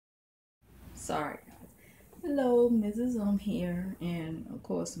Sorry. Hello, Mrs. Here, and of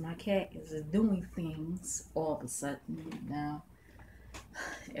course, my cat is doing things all of a sudden now.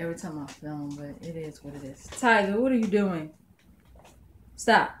 Every time I film, but it is what it is. Tiger, what are you doing?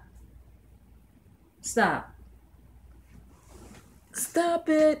 Stop. Stop. Stop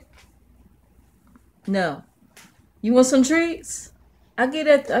it. No. You want some treats? I'll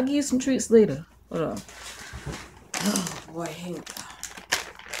give you some treats later. Hold on. Oh boy, here we go.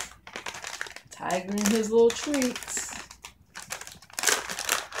 Tiger and his little treats.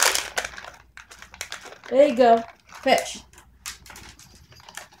 There you go. Fetch.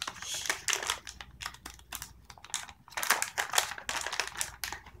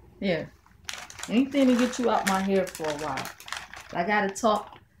 Here. Anything to get you out my hair for a while. I gotta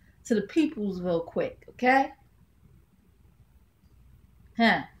talk to the peoples real quick, okay?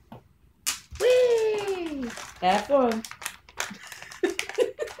 Huh? Whee! Have fun.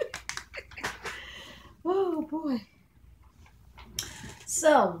 Oh boy.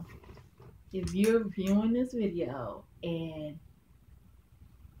 So, if you're viewing this video and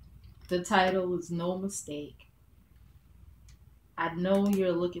the title is No Mistake, I know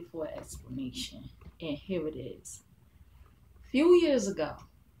you're looking for an explanation, and here it is. A few years ago,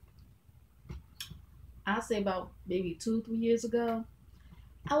 I'll say about maybe 2-3 years ago,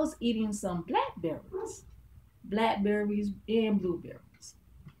 I was eating some blackberries and blueberries.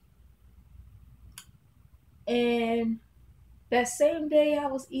 And that same day I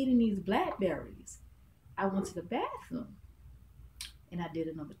was eating these blackberries, I went to the bathroom and I did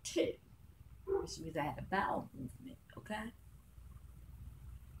a number 2, which means I had a bowel movement, okay?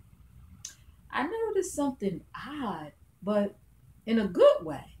 I noticed something odd, but in a good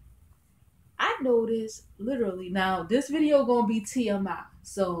way. I noticed literally, now this video gonna be TMI,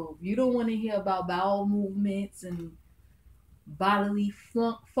 so if you don't want to hear about bowel movements and bodily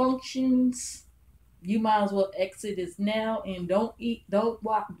functions, you might as well exit this now and don't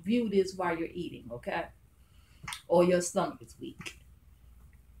view this while you're eating, okay? Or your stomach is weak.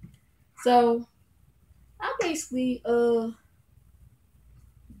 So I basically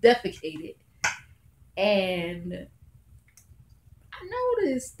defecated, and I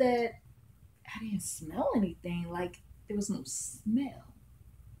noticed that I didn't smell anything. Like, there was no smell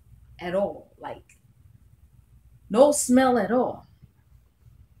at all. Like, no smell at all.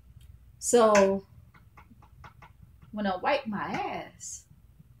 So when I wiped my ass,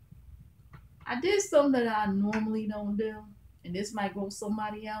 I did something that I normally don't do, and this might gross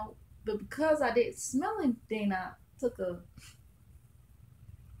somebody out, but because I didn't smell anything, I took a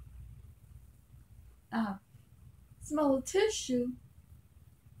smell of tissue,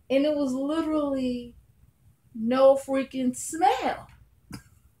 and it was literally no freaking smell.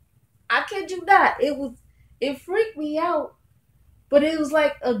 I kid you not. It freaked me out, but it was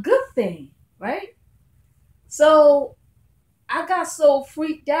like a good thing, right? So I got so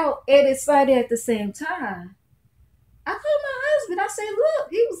freaked out and excited at the same time. I called my husband. I said, look,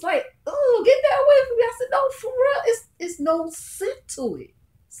 he was like, oh, get that away from me. I said, no, for real. It's no scent to it.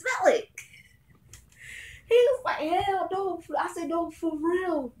 Smell it. He was like, hell no. I said, no, for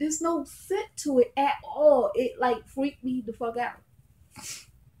real. There's no scent to it at all. It like freaked me the fuck out.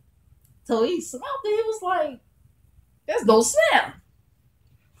 So he smelled it. He was like, there's no smell.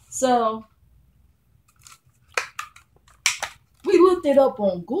 So we looked it up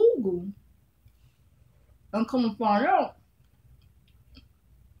on Google and come to find out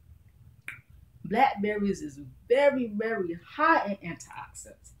blackberries is very, very high in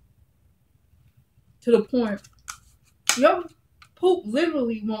antioxidants. To the point your poop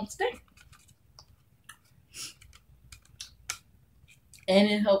literally won't stink. And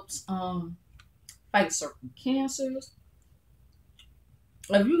it helps fight certain cancers.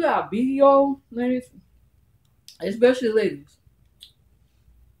 If you got BO, ladies, especially ladies,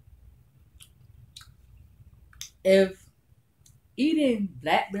 if eating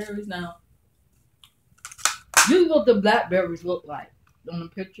blackberries, now, this is what the blackberries look like on the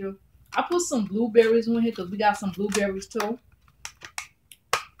picture. I put some blueberries on here because we got some blueberries too.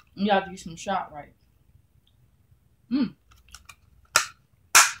 You got to use some shot right.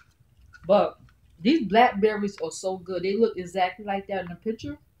 But these blackberries are so good. They look exactly like that in the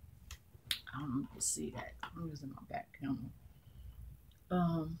picture. I don't know if you can see that. I'm using my back camera.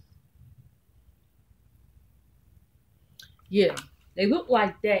 Yeah, they look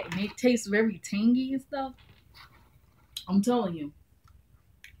like that, and they taste very tangy and stuff. I'm telling you,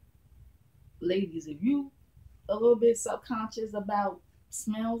 ladies, if you a little bit subconscious about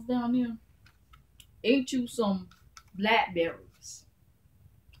smells down there, eat you some blackberries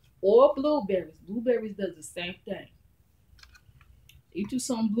or blueberries. Blueberries does the same thing. Eat you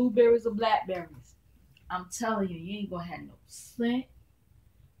some blueberries or blackberries. I'm telling you, you ain't gonna have no scent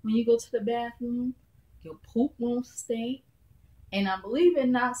when you go to the bathroom. Your poop won't stink. And I believe it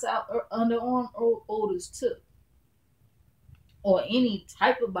knocks out underarm odors too. Or any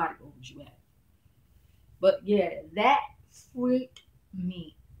type of body odors you have. But yeah, that freaked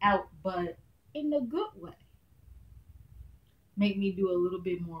me out, but in a good way. Make me do a little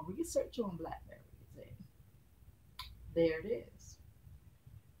bit more research on blackberries. And there it is.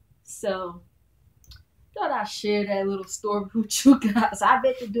 So thought I'd share that little story with you guys. I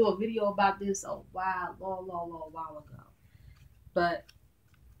bet to do a video about this a long ago. But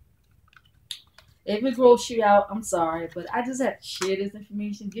if it gross you out, I'm sorry. But I just have to share this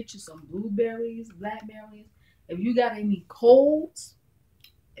information. Get you some blueberries, blackberries. If you got any colds,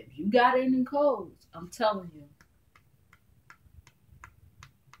 I'm telling you,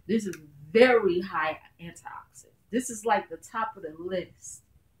 this is very high antioxidant. This is like the top of the list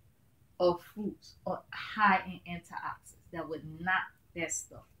of fruits or high in antioxidants that would knock that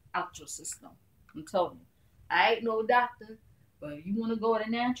stuff out your system. I'm telling you. I ain't no doctor, but if you want to go the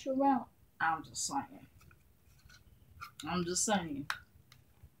natural route, I'm just saying.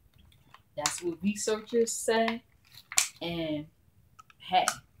 That's what researchers say. And hey,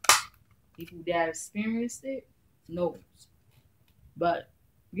 people that experienced it knows. But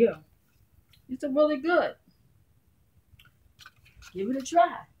yeah, it's really good. Give it a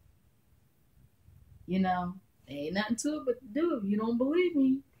try. You know, there ain't nothing to it but to do. If you don't believe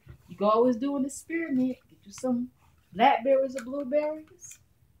me, you can always do an experiment. Get you some blackberries or blueberries.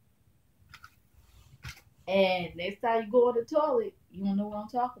 And next time you go on the toilet, you don't know what I'm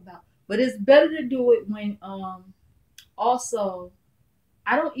talking about. But it's better to do it when also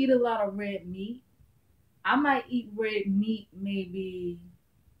I don't eat a lot of red meat. I might eat red meat maybe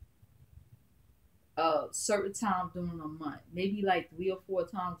certain times during a month. Maybe like 3 or 4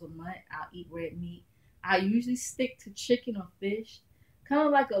 times a month I'll eat red meat. I usually stick to chicken or fish. Kind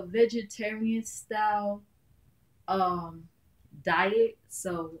of like a vegetarian style diet.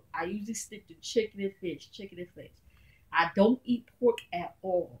 So I usually stick to chicken and fish. I don't eat pork at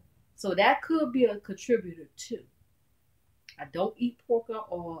all. So that could be a contributor too. I don't eat pork at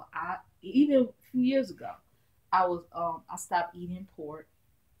all. Even a few years ago, I stopped eating pork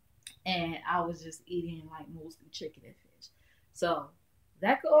and I was just eating like mostly chicken and fish. So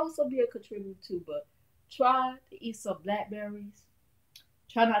that could also be a contributor too, but try to eat some blackberries.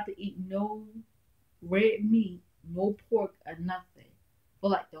 Try not to eat no red meat, no pork or nothing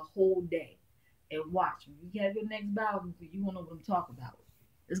for like the whole day. And watch, when you have your next bowel movement, you won't know what I'm talking about.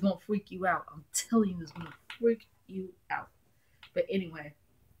 It's gonna freak you out. I'm telling you, it's gonna freak you out. But anyway,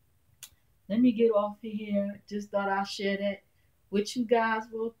 let me get off of here. Just thought I'd share that with you guys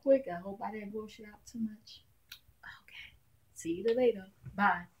real quick. I hope I didn't gross you out too much. Okay. See you later.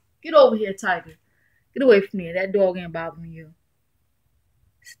 Bye. Get over here, Tiger. Get away from me. That dog ain't bothering you.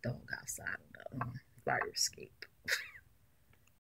 This dog outside on the fire escape.